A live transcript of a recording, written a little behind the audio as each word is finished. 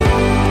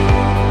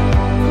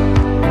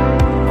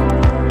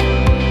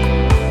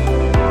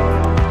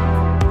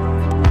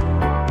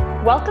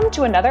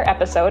Welcome to another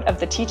episode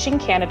of the Teaching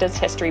Canada's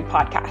History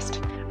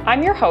podcast.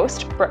 I'm your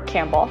host, Brooke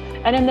Campbell,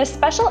 and in this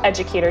special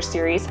educator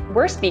series,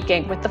 we're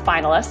speaking with the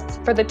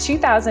finalists for the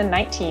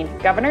 2019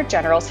 Governor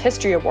General's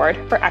History Award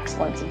for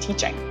Excellence in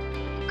Teaching.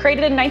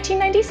 Created in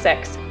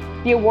 1996,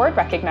 the award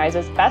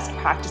recognizes best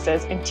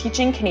practices in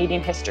teaching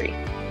Canadian history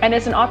and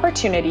is an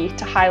opportunity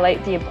to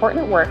highlight the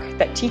important work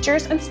that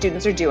teachers and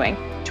students are doing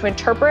to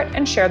interpret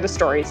and share the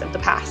stories of the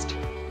past.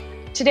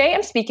 Today,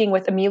 I'm speaking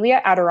with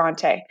Amelia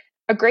Adirante,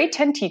 a grade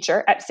 10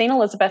 teacher at St.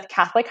 Elizabeth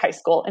Catholic High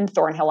School in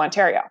Thornhill,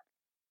 Ontario.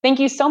 Thank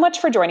you so much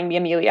for joining me,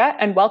 Amelia,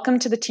 and welcome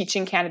to the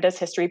Teaching Canada's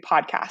History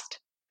podcast.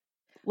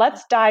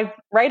 Let's dive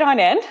right on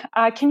in.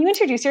 Can you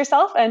introduce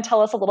yourself and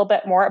tell us a little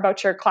bit more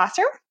about your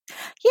classroom?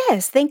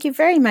 Yes, thank you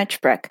very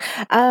much, Brooke.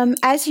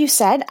 As you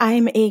said,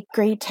 I'm a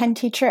grade 10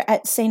 teacher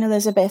at St.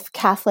 Elizabeth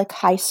Catholic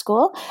High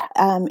School.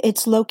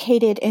 It's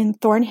located in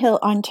Thornhill,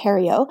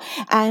 Ontario,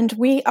 and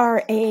we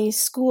are a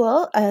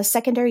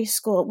secondary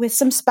school with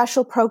some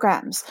special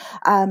programs.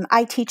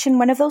 I teach in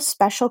one of those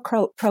special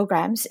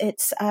programs.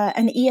 It's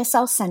an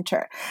ESL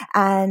center,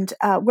 and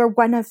we're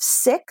one of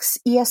 6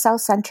 ESL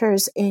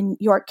centers in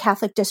York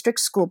Catholic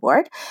District School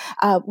Board,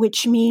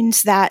 which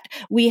means that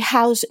we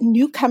house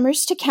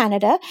newcomers to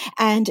Canada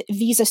and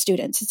visa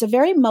students. It's a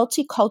very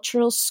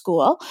multicultural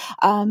school.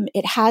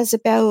 It has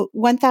about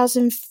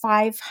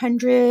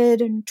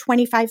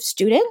 1,525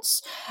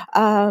 students,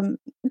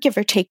 give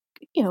or take,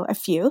 a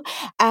few,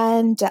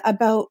 and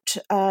about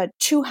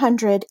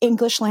 200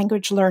 English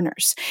language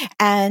learners.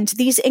 And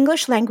these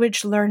English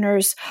language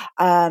learners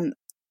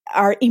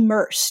are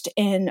immersed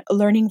in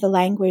learning the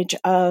language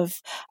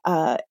of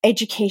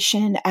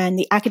education and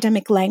the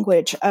academic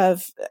language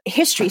of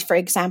history, for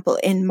example,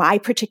 in my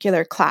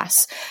particular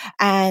class.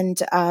 And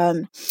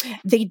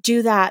they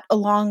do that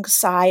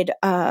alongside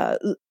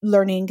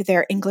learning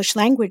their English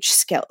language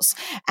skills.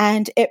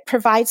 And it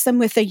provides them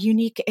with a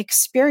unique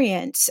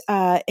experience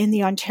in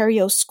the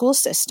Ontario school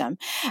system.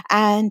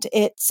 And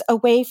it's a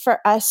way for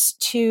us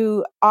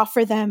to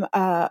offer them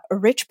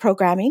rich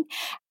programming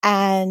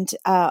and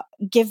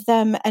give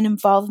them an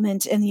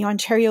involvement in the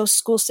Ontario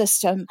school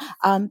system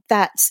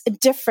that's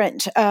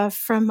different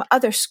from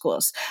other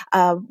schools.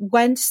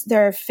 Once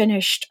they're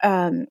finished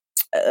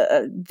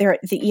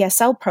the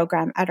ESL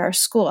program at our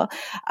school,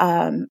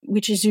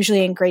 which is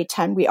usually in grade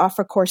 10, we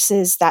offer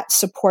courses that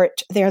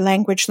support their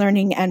language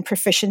learning and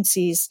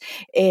proficiencies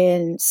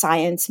in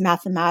science,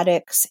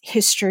 mathematics,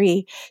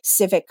 history,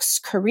 civics,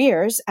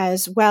 careers,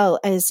 as well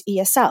as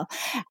ESL.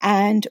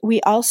 And we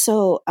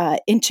also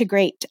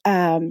integrate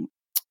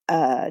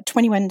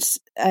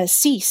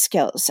 21C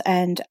skills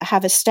and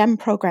have a STEM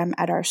program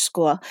at our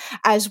school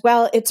as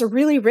well. It's a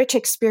really rich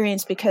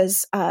experience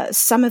because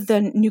some of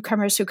the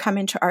newcomers who come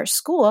into our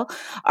school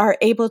are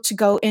able to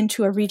go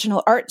into a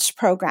regional arts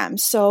program.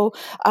 So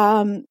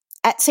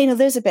at St.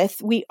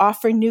 Elizabeth, we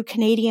offer new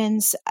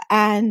Canadians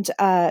and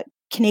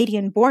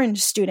Canadian-born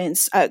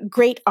students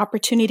great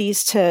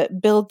opportunities to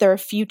build their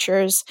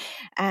futures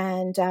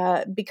and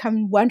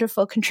become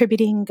wonderful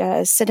contributing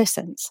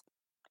citizens.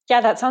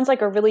 Yeah, that sounds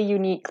like a really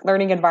unique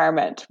learning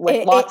environment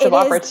with lots of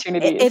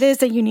opportunities. It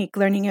is a unique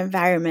learning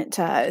environment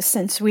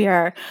since we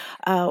are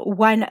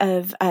one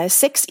of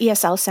 6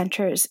 ESL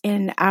centers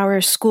in our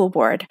school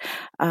board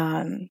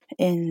in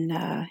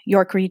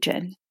York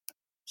Region.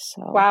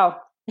 So, wow.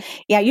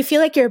 Yeah, you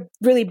feel like you're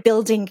really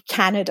building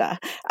Canada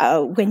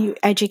when you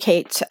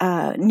educate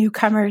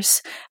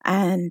newcomers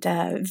and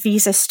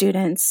visa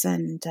students,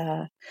 and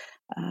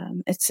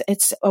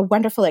it's a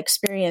wonderful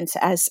experience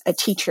as a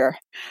teacher.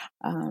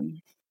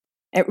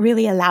 It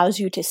really allows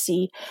you to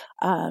see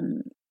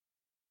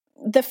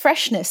the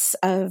freshness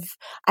of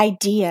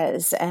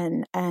ideas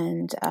and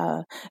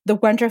the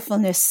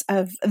wonderfulness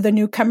of the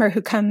newcomer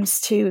who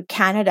comes to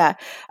Canada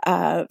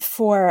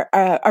for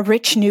a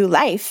rich new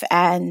life,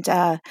 and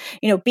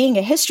being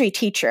a history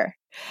teacher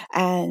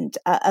and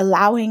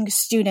allowing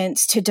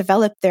students to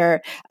develop their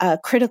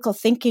critical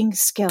thinking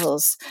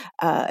skills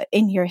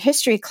in your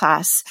history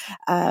class.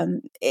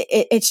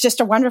 It's just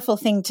a wonderful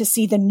thing to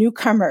see the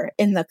newcomer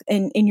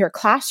in your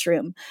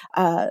classroom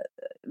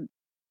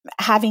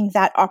having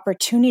that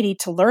opportunity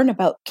to learn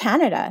about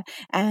Canada.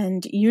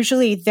 And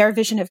usually their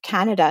vision of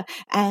Canada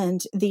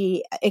and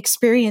the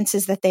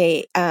experiences that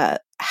they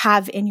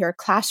have in your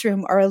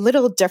classroom are a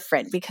little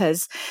different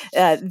because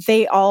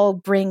they all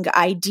bring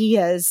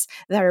ideas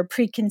that are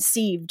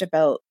preconceived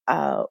about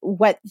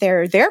what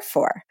they're there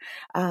for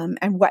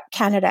and what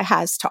Canada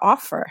has to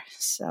offer.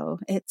 So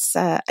it's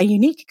a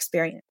unique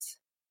experience.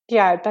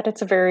 Yeah, I bet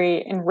it's a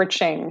very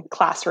enriching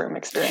classroom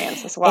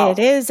experience as well. It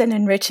is an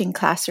enriching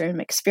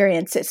classroom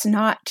experience. It's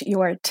not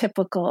your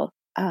typical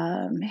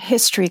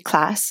history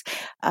class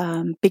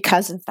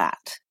because of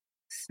that.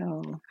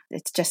 So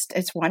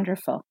it's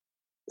wonderful.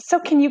 So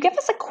can you give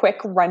us a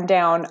quick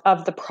rundown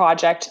of the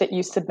project that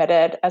you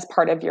submitted as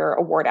part of your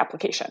award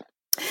application?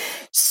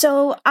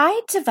 So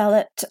I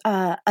developed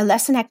a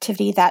lesson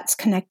activity that's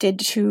connected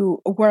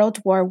to World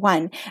War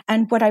I.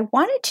 And what I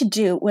wanted to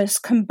do was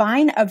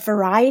combine a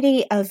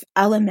variety of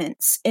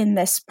elements in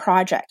this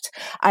project.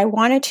 I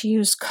wanted to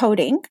use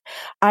coding.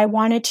 I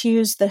wanted to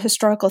use the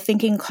historical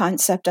thinking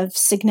concept of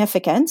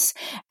significance.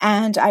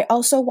 And I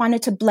also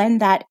wanted to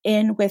blend that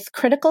in with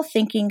critical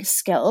thinking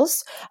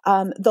skills,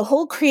 the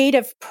whole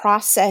creative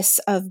process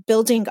of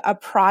building a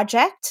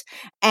project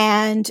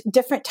and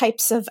different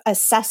types of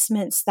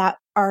assessments that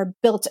are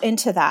built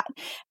into that.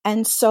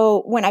 And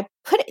so when I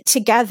put it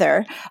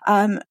together,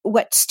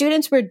 what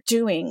students were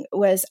doing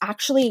was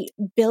actually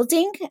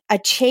building a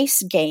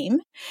chase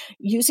game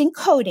using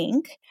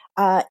coding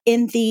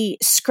in the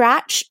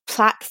Scratch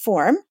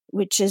platform,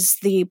 which is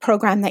the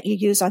program that you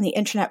use on the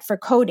internet for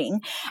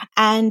coding.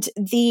 And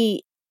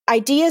the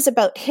ideas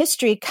about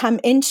history come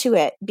into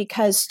it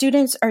because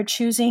students are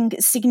choosing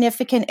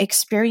significant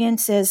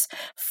experiences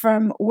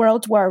from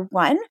World War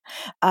I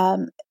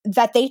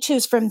that they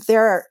choose from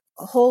their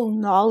whole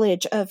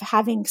knowledge of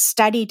having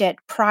studied it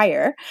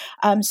prior.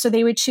 So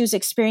they would choose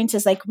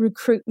experiences like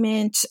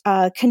recruitment,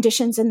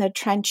 conditions in the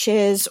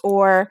trenches,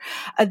 or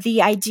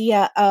the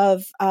idea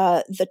of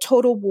the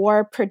total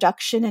war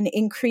production and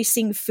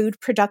increasing food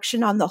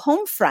production on the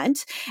home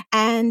front,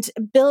 and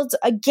build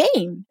a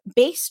game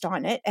based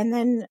on it. And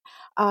then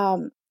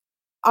on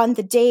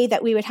the day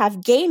that we would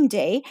have game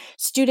day,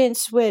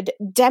 students would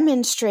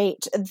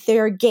demonstrate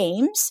their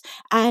games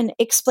and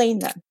explain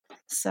them.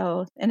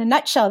 So in a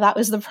nutshell, that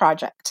was the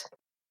project.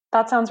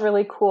 That sounds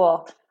really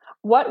cool.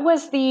 What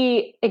was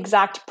the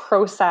exact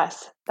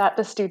process that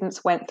the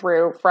students went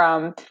through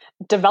from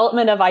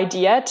development of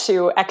idea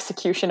to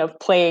execution of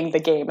playing the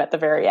game at the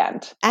very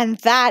end? And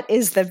that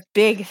is the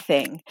big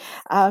thing.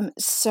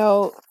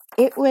 So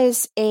it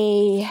was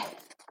a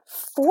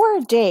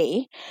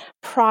 4-day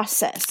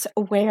process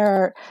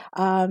where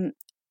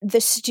the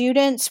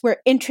students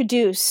were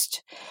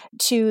introduced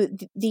to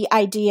the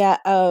idea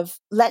of,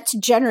 let's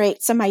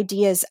generate some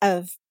ideas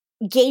of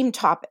game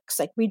topics.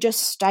 Like, we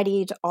just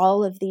studied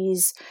all of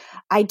these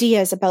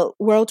ideas about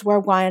World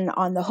War I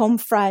on the home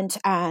front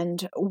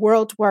and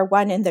World War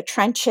I in the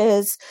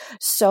trenches.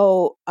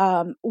 So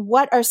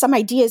what are some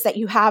ideas that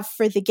you have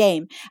for the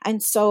game?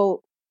 And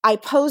so I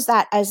posed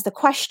that as the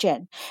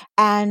question,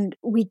 and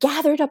we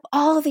gathered up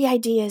all the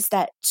ideas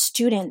that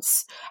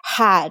students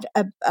had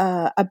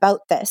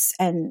about this.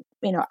 And,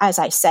 as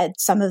I said,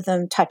 some of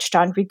them touched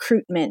on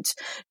recruitment,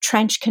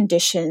 trench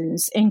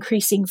conditions,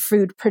 increasing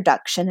food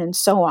production, and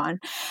so on.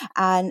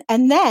 And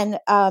then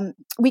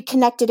we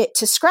connected it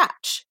to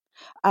Scratch.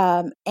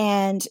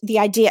 And the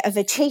idea of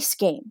a chase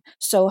game.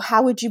 So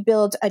how would you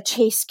build a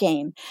chase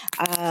game?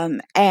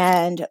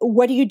 And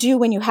what do you do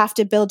when you have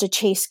to build a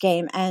chase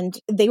game? And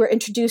they were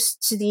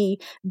introduced to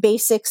the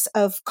basics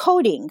of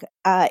coding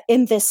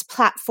in this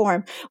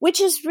platform,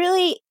 which is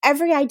really,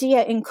 every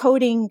idea in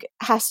coding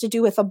has to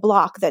do with a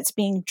block that's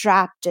being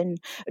dropped and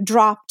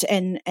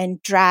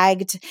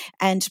dragged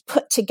and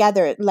put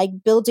together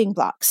like building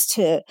blocks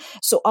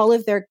so all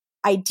of their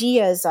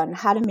ideas on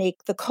how to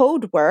make the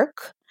code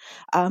work,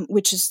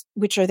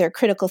 which are their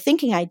critical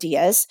thinking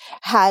ideas,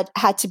 had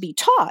to be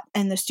taught,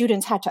 and the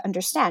students had to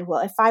understand,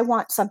 well, if I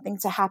want something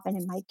to happen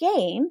in my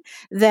game,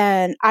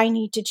 then I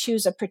need to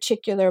choose a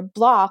particular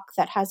block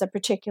that has a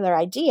particular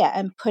idea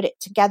and put it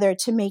together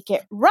to make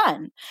it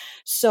run.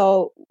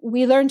 So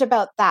we learned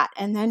about that,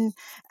 and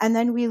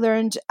then we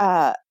learned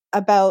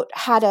about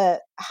how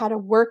to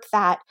work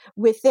that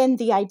within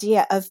the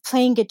idea of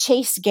playing a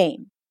chase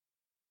game.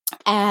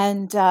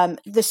 And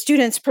the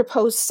students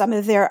proposed some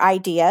of their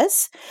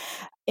ideas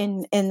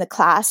in the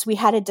class. We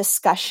had a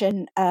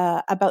discussion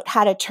about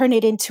how to turn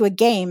it into a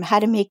game, how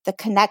to make the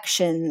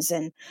connections,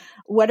 and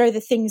what are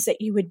the things that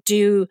you would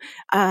do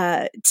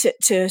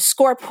to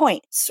score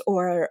points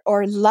or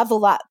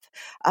level up.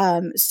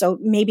 So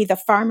maybe the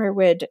farmer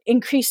would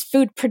increase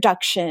food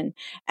production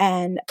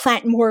and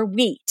plant more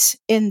wheat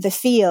in the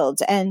field,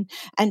 and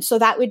so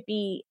that would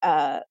be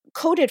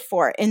coded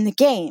for in the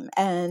game.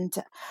 And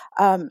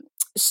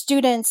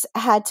students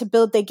had to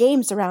build their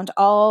games around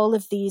all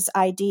of these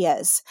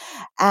ideas,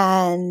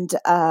 and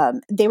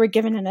they were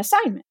given an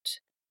assignment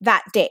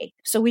that day.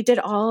 So we did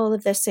all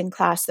of this in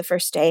class the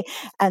first day,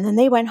 and then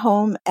they went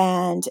home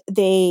and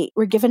they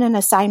were given an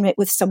assignment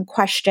with some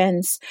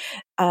questions.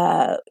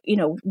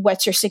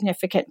 What's your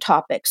significant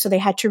topic? So they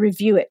had to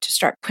review it, to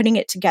start putting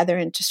it together,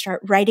 and to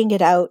start writing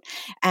it out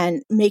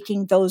and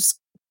making those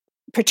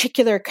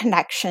particular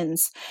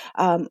connections,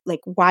 like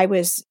why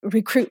was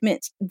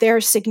recruitment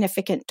their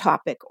significant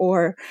topic?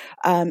 Or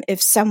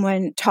if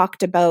someone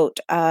talked about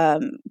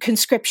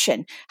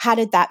conscription, how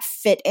did that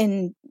fit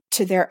into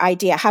their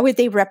idea? How would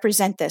they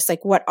represent this?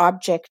 Like, what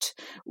object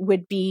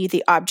would be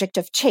the object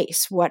of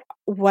chase?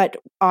 What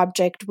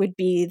object would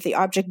be the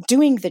object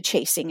doing the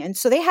chasing? And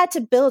so they had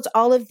to build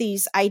all of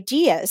these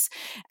ideas,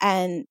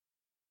 and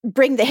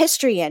bring the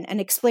history in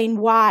and explain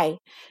why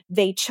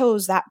they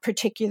chose that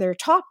particular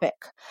topic,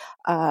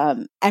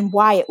 and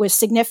why it was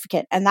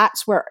significant. And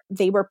that's where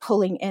they were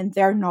pulling in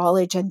their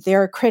knowledge and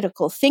their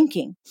critical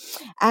thinking.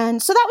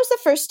 And so that was the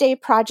first day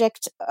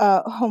project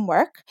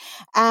homework.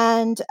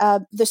 And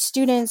the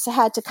students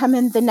had to come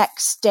in the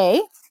next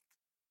day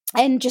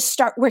and just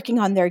start working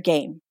on their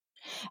game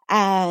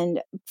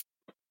and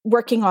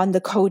working on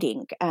the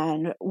coding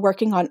and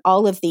working on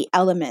all of the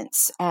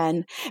elements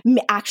and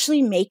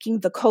actually making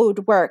the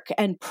code work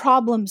and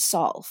problem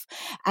solve.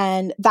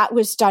 And that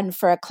was done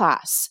for a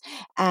class.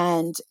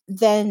 And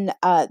then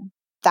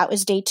that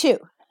was day 2.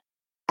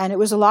 And it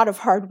was a lot of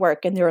hard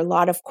work, and there were a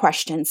lot of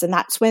questions. And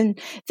that's when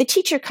the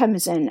teacher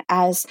comes in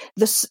as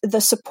the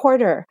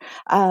supporter,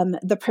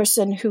 the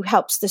person who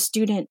helps the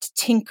student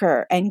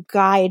tinker and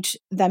guide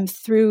them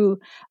through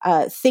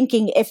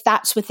thinking if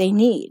that's what they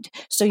need.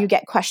 So you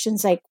get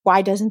questions like,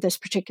 why doesn't this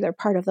particular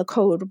part of the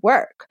code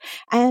work?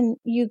 And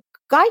you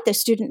guide the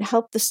student,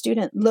 help the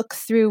student look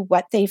through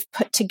what they've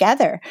put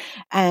together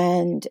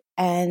and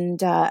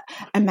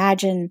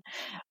imagine,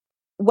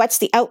 what's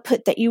the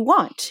output that you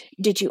want?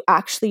 Did you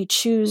actually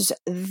choose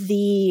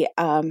the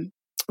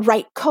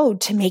right code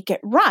to make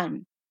it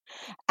run?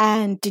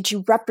 And did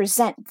you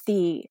represent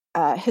the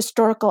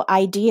historical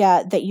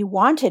idea that you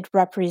wanted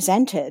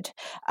represented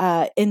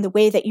in the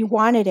way that you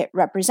wanted it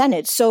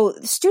represented? So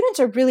the students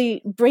are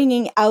really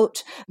bringing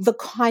out the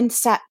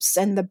concepts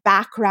and the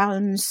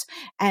backgrounds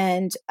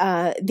and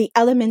the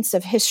elements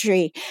of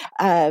history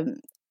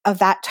of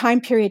that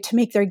time period to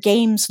make their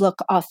games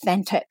look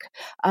authentic.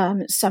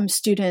 Some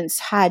students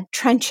had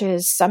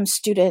trenches. Some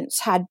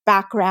students had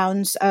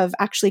backgrounds of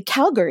actually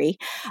Calgary,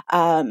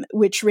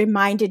 which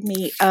reminded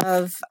me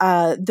of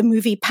the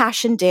movie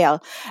Passchendaele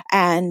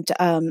and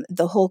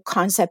the whole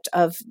concept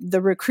of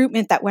the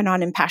recruitment that went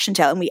on in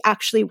Passchendaele. And we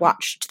actually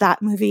watched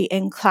that movie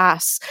in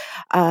class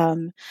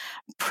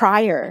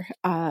prior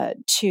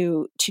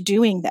to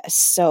doing this.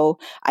 So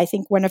I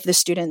think one of the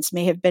students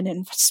may have been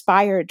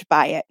inspired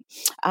by it.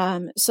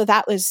 So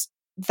that was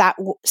that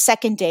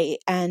second day.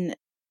 And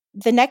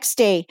the next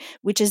day,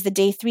 which is the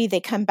day 3, they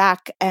come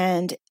back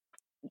and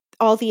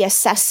all the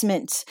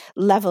assessment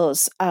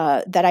levels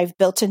that I've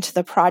built into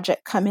the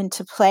project come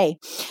into play.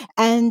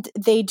 And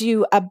they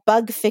do a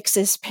bug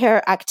fixes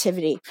pair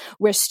activity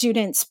where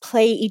students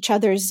play each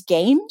other's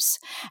games,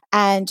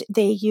 and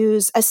they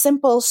use a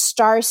simple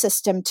star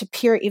system to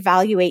peer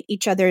evaluate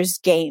each other's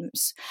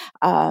games.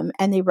 And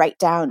they write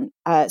down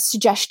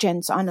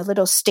suggestions on a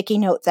little sticky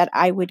note that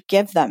I would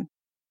give them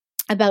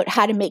about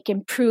how to make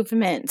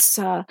improvements,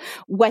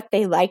 what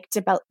they liked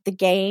about the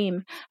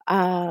game,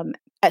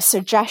 a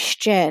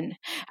suggestion.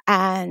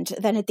 And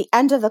then at the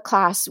end of the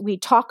class, we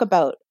talk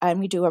about and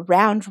we do a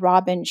round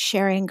robin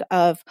sharing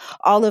of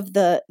all of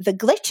the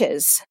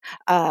glitches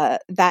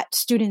that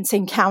students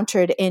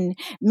encountered in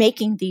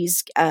making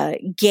these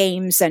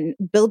games and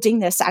building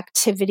this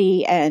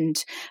activity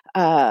and,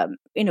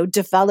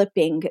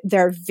 developing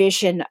their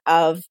vision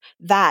of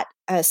that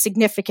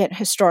significant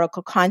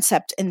historical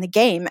concept in the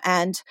game.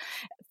 And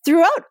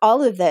throughout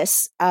all of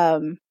this,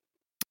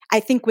 I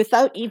think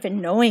without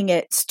even knowing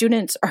it,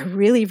 students are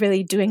really,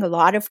 really doing a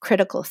lot of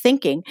critical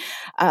thinking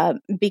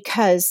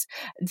because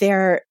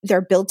they're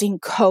building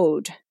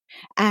code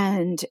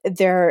and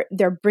they're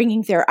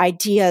bringing their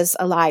ideas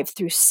alive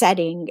through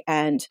setting,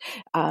 and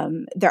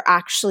they're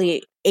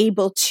actually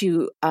able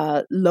to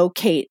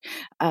locate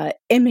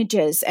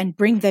images and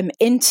bring them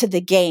into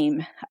the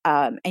game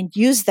and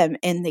use them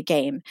in the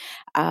game.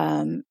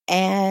 So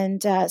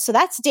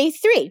that's day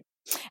 3.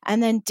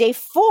 And then day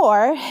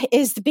 4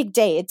 is the big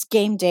day. It's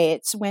game day.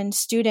 It's when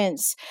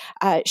students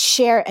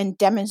share and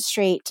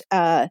demonstrate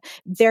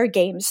their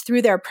games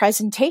through their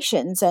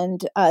presentations.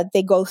 And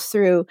they go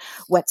through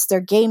what's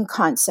their game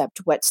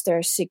concept, what's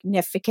their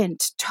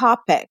significant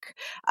topic,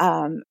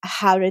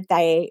 how did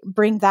they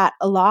bring that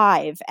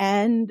alive.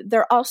 And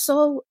they're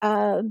also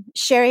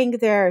sharing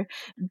their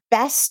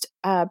best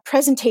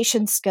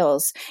presentation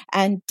skills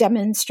and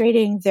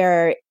demonstrating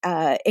their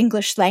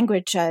English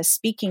language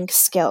speaking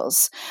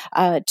skills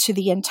to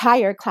the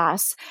entire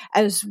class,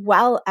 as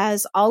well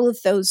as all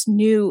of those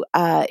new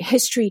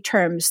history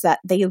terms that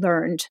they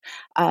learned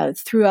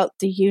throughout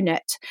the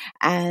unit,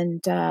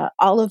 and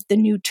all of the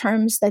new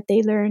terms that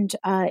they learned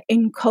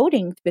in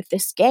coding with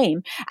this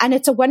game. And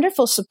it's a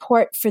wonderful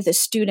support for the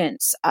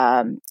students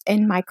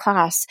in my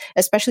class,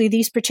 especially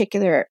these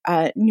particular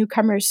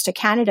newcomers to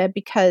Canada,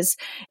 because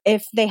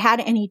if they had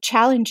any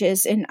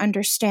challenges in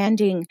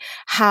understanding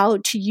how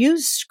to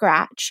use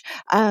Scratch,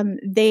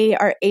 they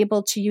are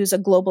able to use a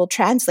global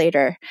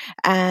translator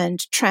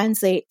and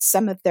translate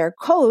some of their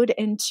code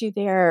into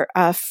their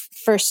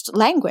first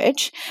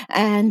language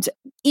and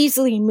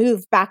easily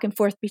move back and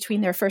forth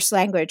between their first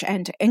language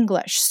and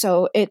English.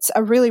 So it's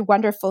a really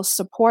wonderful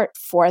support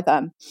for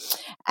them.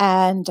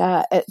 And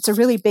it's a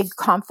really big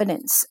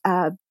confidence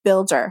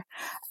builder.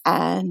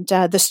 And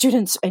the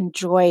students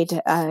enjoyed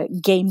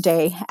game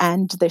day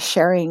and the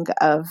sharing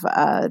of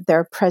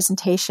their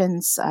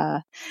presentations.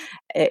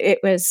 It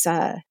was,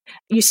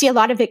 you see a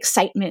lot of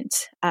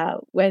excitement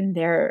when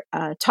they're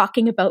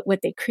talking about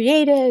what they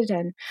created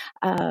and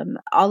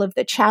all of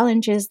the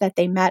challenges that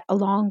they met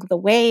along the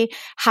way,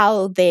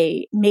 how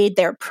they made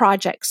their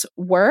projects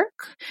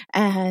work,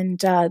 and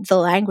the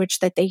language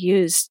that they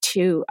used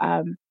to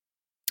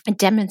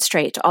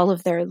demonstrate all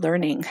of their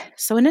learning.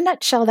 So in a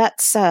nutshell,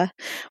 that's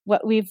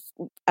what we've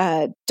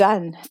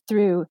done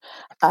through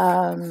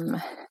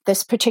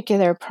this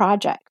particular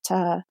project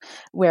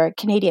where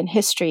Canadian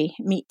history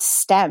meets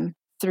STEM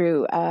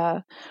through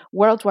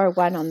World War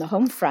I on the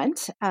home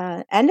front,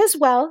 and as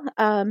well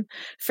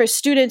for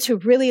students who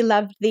really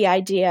loved the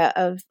idea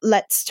of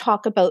let's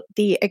talk about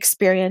the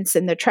experience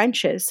in the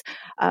trenches.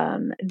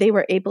 They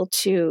were able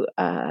to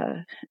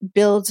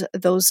build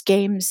those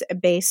games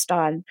based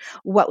on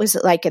what was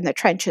it like in the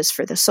trenches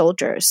for the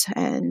soldiers,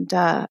 and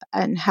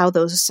how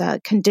those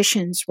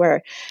conditions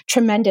were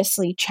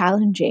tremendously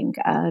challenging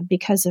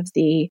because of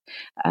the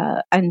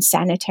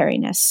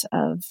unsanitariness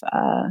of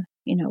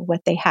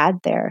what they had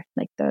there,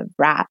 like the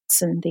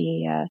rats and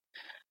the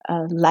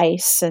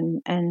lice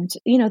and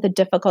the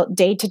difficult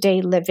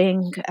day-to-day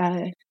living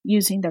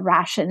using the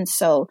rations.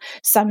 So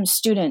some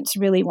students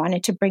really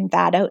wanted to bring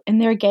that out in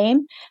their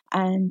game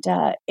and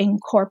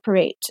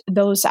incorporate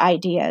those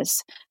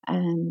ideas,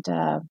 and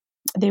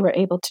they were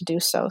able to do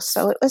so.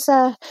 So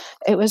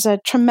it was a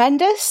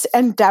tremendous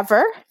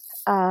endeavor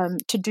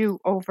to do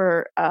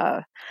over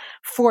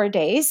 4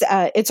 days.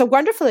 It's a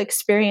wonderful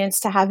experience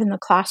to have in the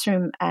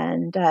classroom,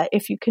 and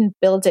if you can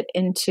build it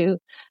into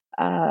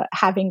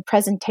having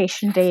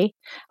presentation day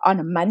on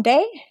a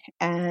Monday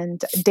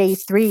and day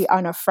 3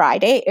 on a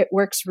Friday, it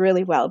works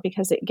really well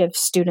because it gives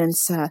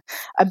students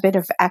a bit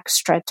of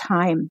extra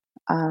time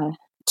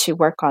to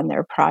work on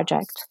their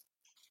project.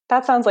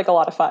 That sounds like a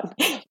lot of fun.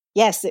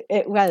 Yes,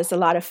 it was a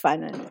lot of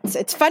fun, and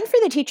it's fun for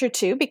the teacher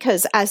too,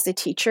 because as the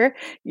teacher,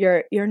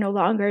 you're no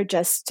longer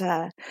just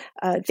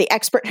the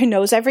expert who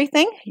knows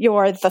everything.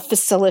 You're the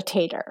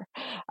facilitator,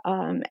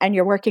 and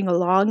you're working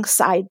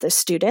alongside the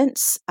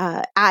students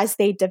as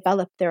they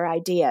develop their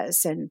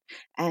ideas,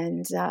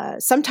 and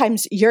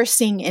sometimes you're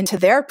seeing into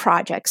their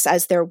projects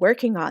as they're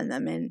working on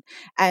them,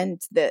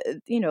 and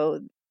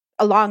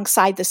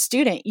alongside the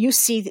student, you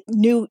see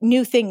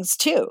new things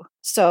too.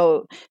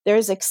 So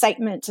there's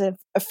excitement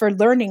for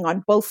learning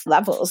on both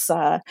levels,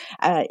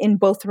 in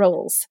both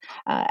roles,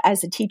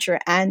 as a teacher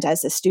and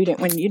as a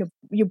student. When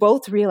you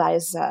both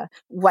realize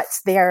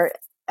what's there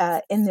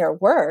in their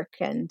work,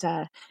 and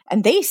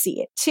they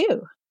see it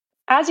too.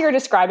 As you're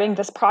describing,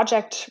 this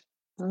project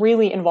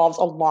really involves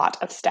a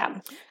lot of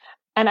STEM.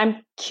 And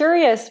I'm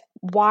curious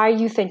why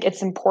you think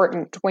it's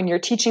important when you're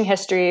teaching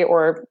history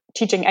or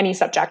teaching any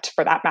subject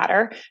for that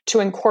matter to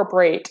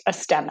incorporate a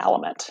STEM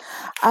element.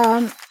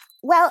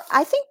 Well,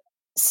 I think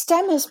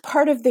STEM is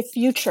part of the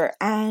future,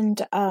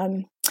 and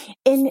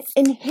in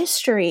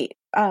history,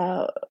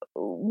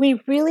 we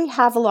really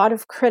have a lot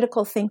of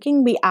critical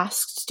thinking. We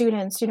ask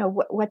students,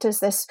 what does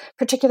this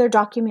particular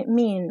document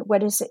mean?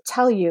 What does it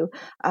tell you?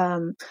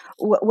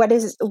 What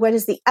is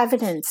the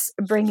evidence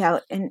bring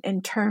out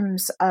in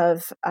terms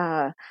of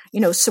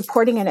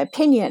supporting an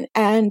opinion?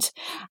 And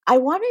I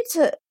wanted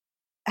to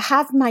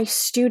have my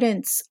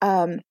students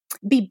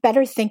be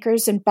better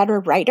thinkers and better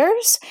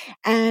writers.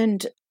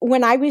 And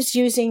when I was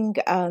using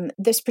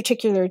this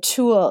particular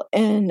tool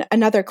in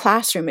another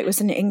classroom, it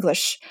was an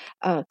English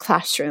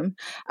classroom,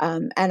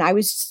 and I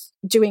was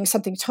doing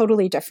something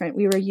totally different.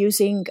 We were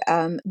using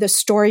the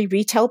story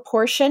retell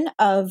portion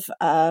of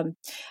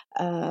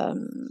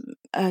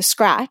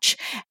Scratch,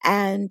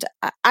 and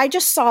I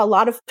just saw a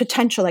lot of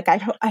potential. Like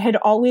I had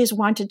always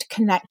wanted to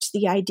connect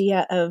the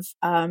idea of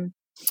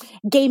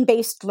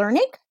game-based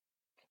learning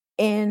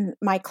in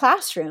my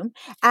classroom,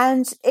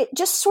 and it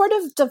just sort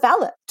of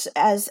developed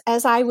as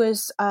I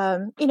was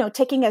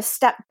taking a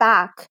step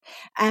back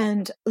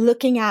and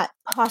looking at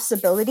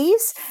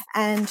possibilities,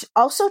 and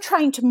also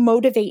trying to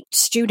motivate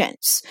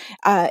students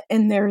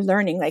in their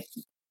learning. Like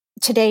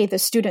today, the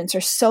students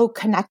are so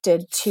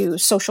connected to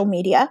social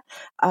media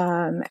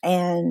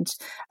and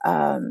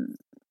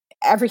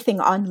everything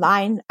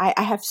online.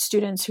 I have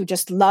students who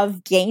just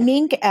love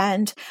gaming,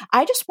 and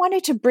I just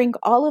wanted to bring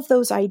all of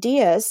those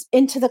ideas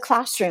into the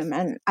classroom.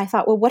 And I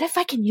thought, well, what if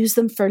I can use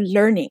them for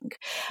learning?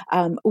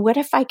 What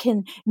if I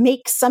can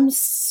make some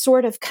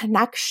sort of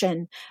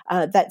connection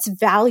that's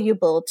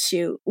valuable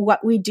to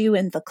what we do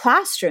in the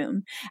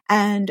classroom,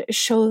 and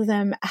show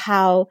them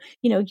how,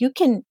 you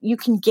can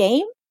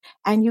game,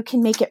 and you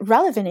can make it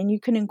relevant, and you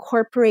can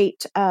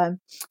incorporate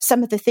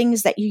some of the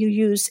things that you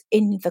use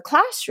in the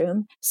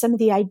classroom, some of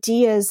the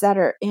ideas that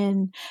are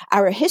in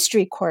our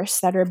history course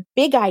that are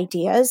big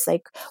ideas,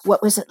 like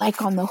what was it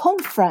like on the home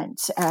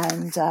front,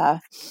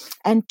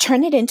 and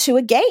turn it into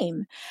a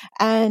game,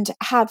 and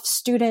have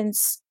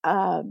students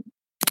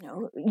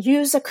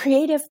use a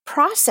creative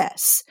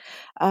process.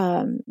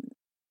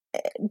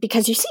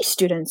 because you see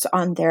students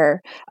on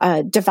their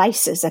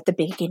devices at the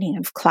beginning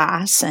of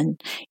class,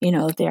 and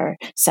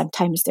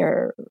sometimes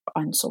they're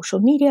on social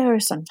media, or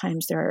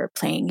sometimes they're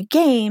playing a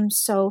game.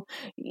 So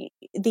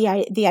the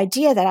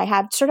idea that I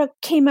had sort of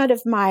came out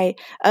of my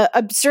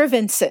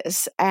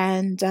observances,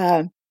 and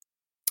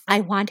I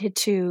wanted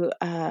to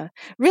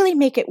really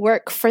make it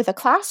work for the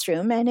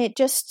classroom, and it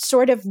just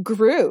sort of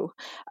grew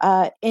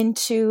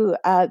into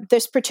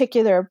this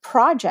particular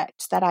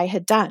project that I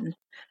had done.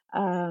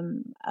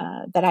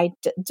 That I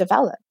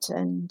developed.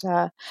 And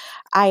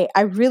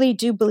I really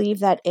do believe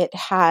that it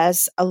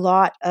has a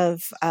lot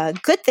of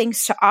good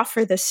things to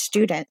offer the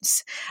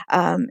students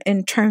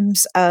in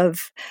terms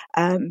of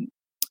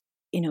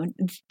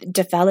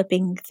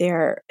developing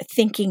their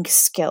thinking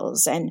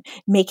skills and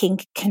making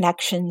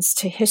connections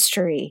to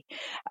history.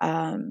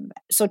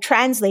 So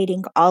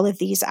translating all of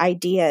these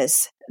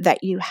ideas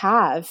that you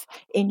have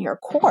in your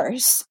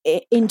course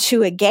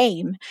into a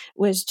game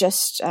was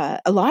just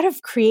a lot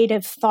of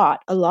creative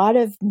thought, a lot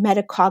of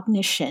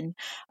metacognition,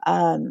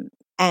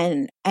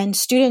 and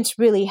students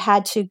really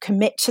had to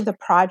commit to the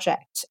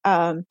project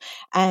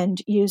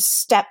and use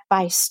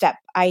step-by-step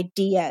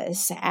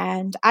ideas.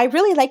 And I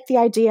really like the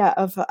idea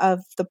of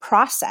the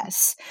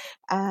process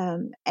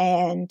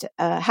and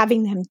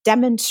having them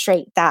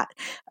demonstrate that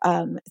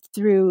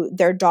through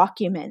their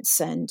documents,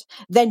 and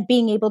then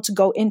being able to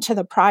go into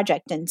the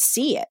project and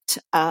see it.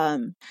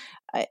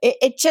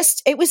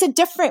 It was a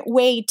different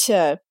way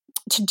to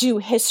do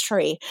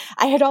history.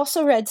 I had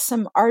also read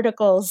some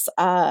articles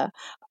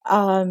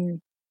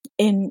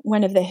in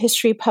one of the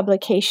history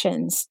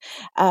publications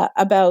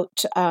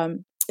about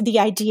the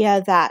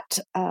idea that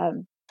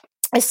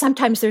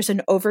sometimes there's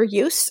an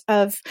overuse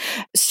of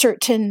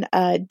certain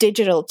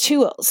digital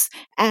tools,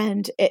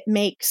 and it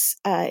makes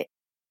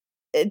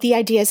the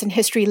ideas in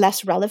history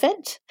less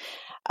relevant.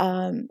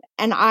 And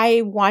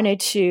I wanted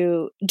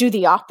to do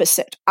the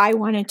opposite. I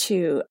wanted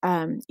to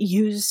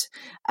use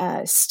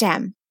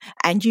STEM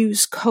and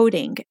use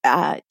coding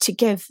to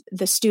give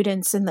the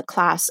students in the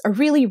class a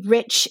really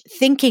rich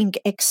thinking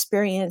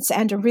experience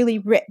and a really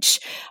rich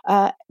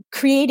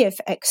creative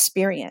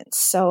experience.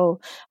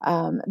 So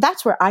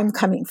that's where I'm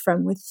coming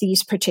from with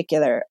these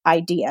particular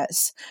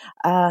ideas.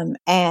 And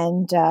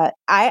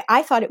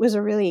I thought it was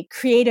a really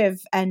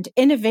creative and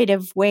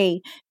innovative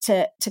way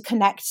to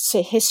connect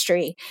to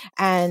history.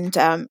 And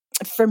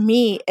for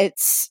me,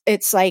 it's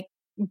like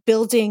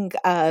building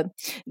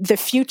the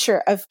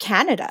future of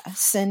Canada,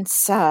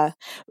 since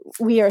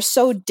we are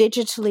so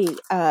digitally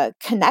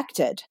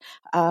connected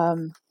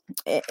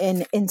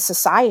in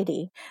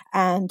society,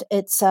 and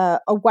it's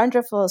a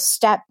wonderful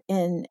step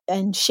in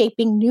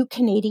shaping new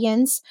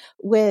Canadians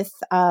with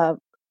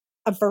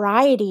a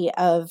variety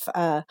of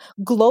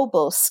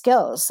global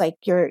skills. Like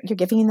you're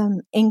giving them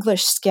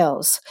English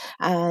skills,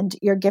 and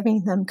you're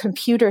giving them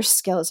computer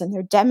skills, and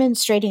they're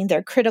demonstrating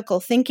their critical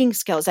thinking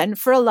skills. And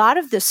for a lot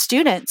of the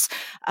students,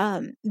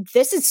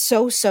 this is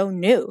so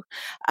new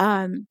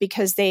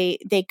because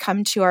they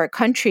come to our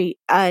country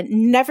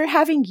never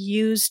having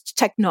used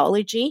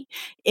technology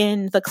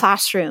in the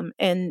classroom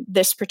in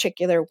this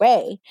particular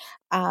way.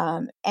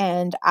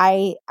 And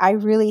I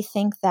really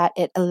think that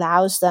it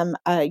allows them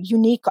a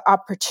unique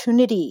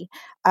opportunity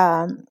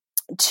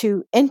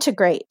to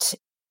integrate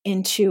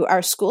into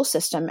our school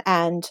system,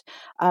 and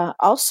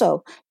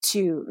also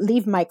to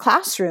leave my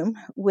classroom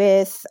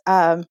with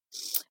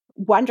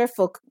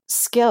wonderful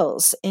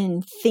skills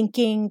in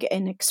thinking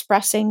and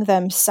expressing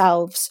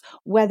themselves,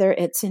 whether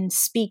it's in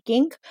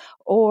speaking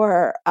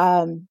or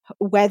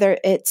whether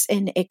it's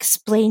in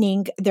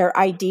explaining their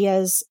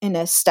ideas in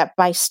a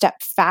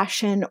step-by-step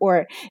fashion,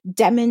 or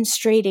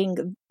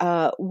demonstrating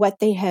what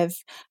they have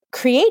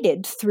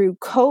created through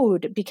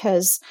code,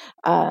 because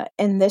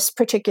in this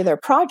particular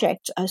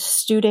project, a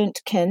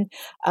student can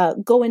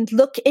go and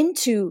look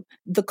into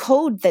the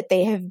code that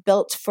they have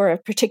built for a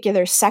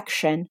particular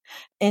section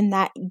in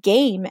that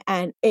game,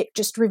 and it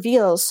just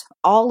reveals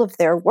all of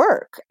their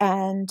work.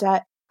 And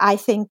I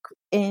think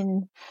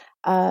in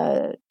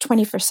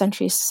 21st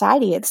century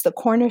society, it's the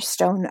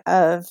cornerstone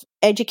of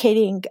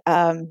educating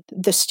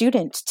the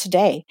student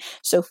today.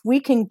 So if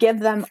we can give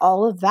them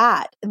all of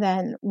that,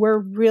 then we're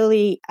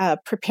really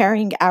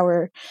preparing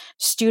our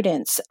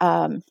students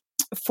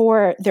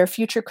for their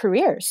future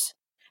careers,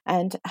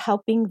 and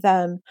helping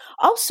them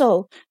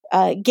also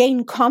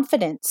gain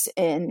confidence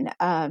in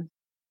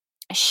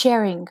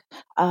sharing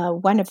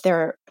one of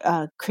their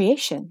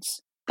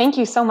creations. Thank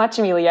you so much,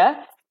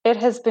 Amelia. It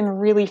has been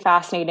really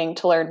fascinating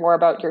to learn more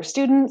about your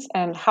students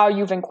and how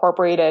you've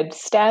incorporated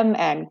STEM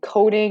and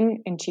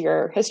coding into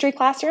your history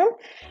classroom.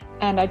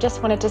 And I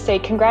just wanted to say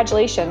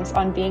congratulations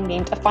on being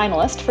named a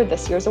finalist for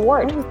this year's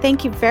award. Oh,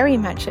 thank you very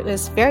much. It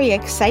was very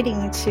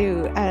exciting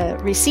to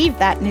receive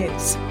that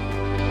news.